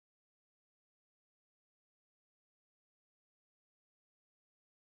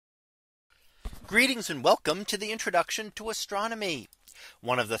Greetings and welcome to the introduction to astronomy.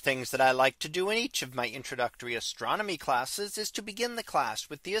 One of the things that I like to do in each of my introductory astronomy classes is to begin the class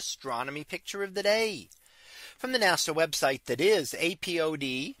with the astronomy picture of the day from the NASA website, that is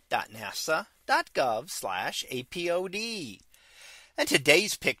apod.nasa.gov/apod. And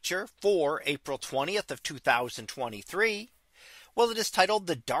today's picture for April 20th of 2023. Well, it is titled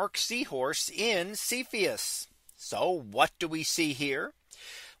 "The Dark Seahorse in Cepheus." So what do we see here?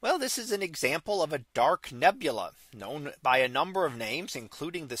 Well, this is an example of a dark nebula known by a number of names,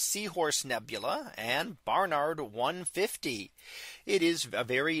 including the Seahorse Nebula and Barnard 150. It is a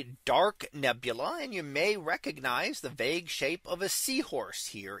very dark nebula, and you may recognize the vague shape of a seahorse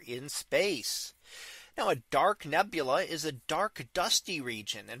here in space. Now, a dark nebula is a dark, dusty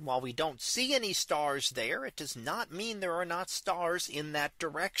region. And while we don't see any stars there, it does not mean there are not stars in that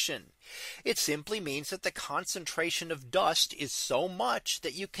direction. It simply means that the concentration of dust is so much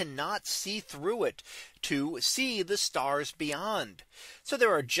that you cannot see through it to see the stars beyond. So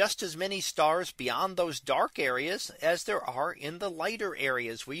there are just as many stars beyond those dark areas as there are in the lighter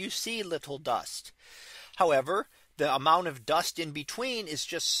areas where you see little dust. However, the amount of dust in between is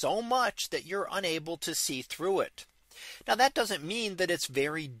just so much that you're unable to see through it. Now, that doesn't mean that it's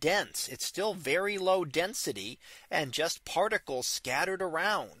very dense. It's still very low density and just particles scattered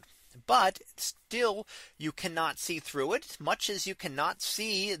around. But still, you cannot see through it, much as you cannot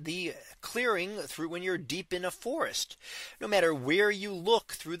see the clearing through when you're deep in a forest. No matter where you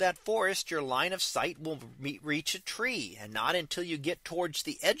look through that forest, your line of sight will reach a tree, and not until you get towards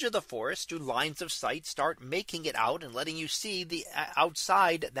the edge of the forest do lines of sight start making it out and letting you see the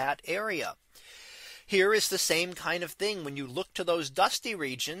outside that area. Here is the same kind of thing. When you look to those dusty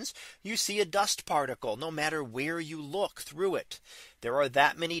regions, you see a dust particle no matter where you look through it. There are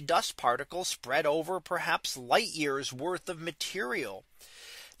that many dust particles spread over perhaps light years worth of material.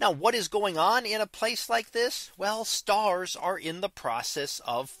 Now, what is going on in a place like this? Well, stars are in the process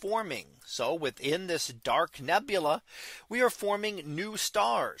of forming. So within this dark nebula, we are forming new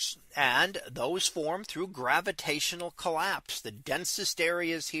stars, and those form through gravitational collapse. The densest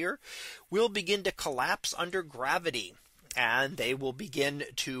areas here will begin to collapse under gravity. And they will begin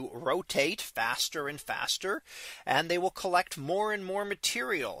to rotate faster and faster, and they will collect more and more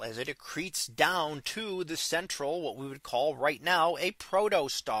material as it accretes down to the central, what we would call right now, a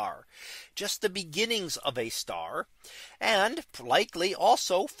protostar, just the beginnings of a star, and likely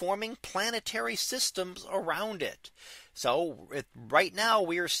also forming planetary systems around it. So right now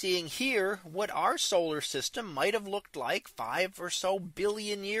we are seeing here what our solar system might have looked like 5 or so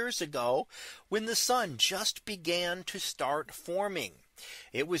billion years ago, when the sun just began to start forming.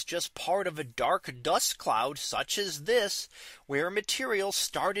 It was just part of a dark dust cloud such as this, where material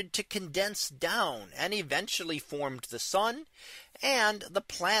started to condense down and eventually formed the sun and the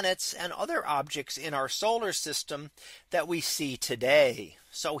planets and other objects in our solar system that we see today.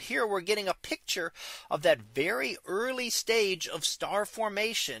 So here we're getting a picture of that very early stage of star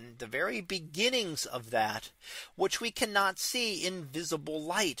formation, the very beginnings of that, which we cannot see in visible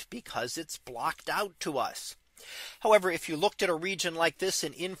light because it's blocked out to us. However, if you looked at a region like this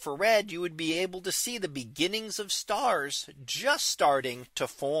in infrared, you would be able to see the beginnings of stars just starting to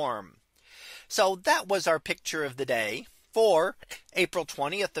form. So that was our picture of the day for April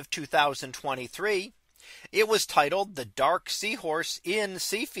 20th of 2023. It was titled "The Dark Seahorse in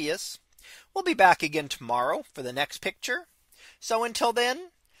Cepheus." We'll be back again tomorrow for the next picture. So until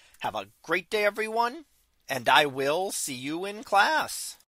then, have a great day, everyone, and I will see you in class.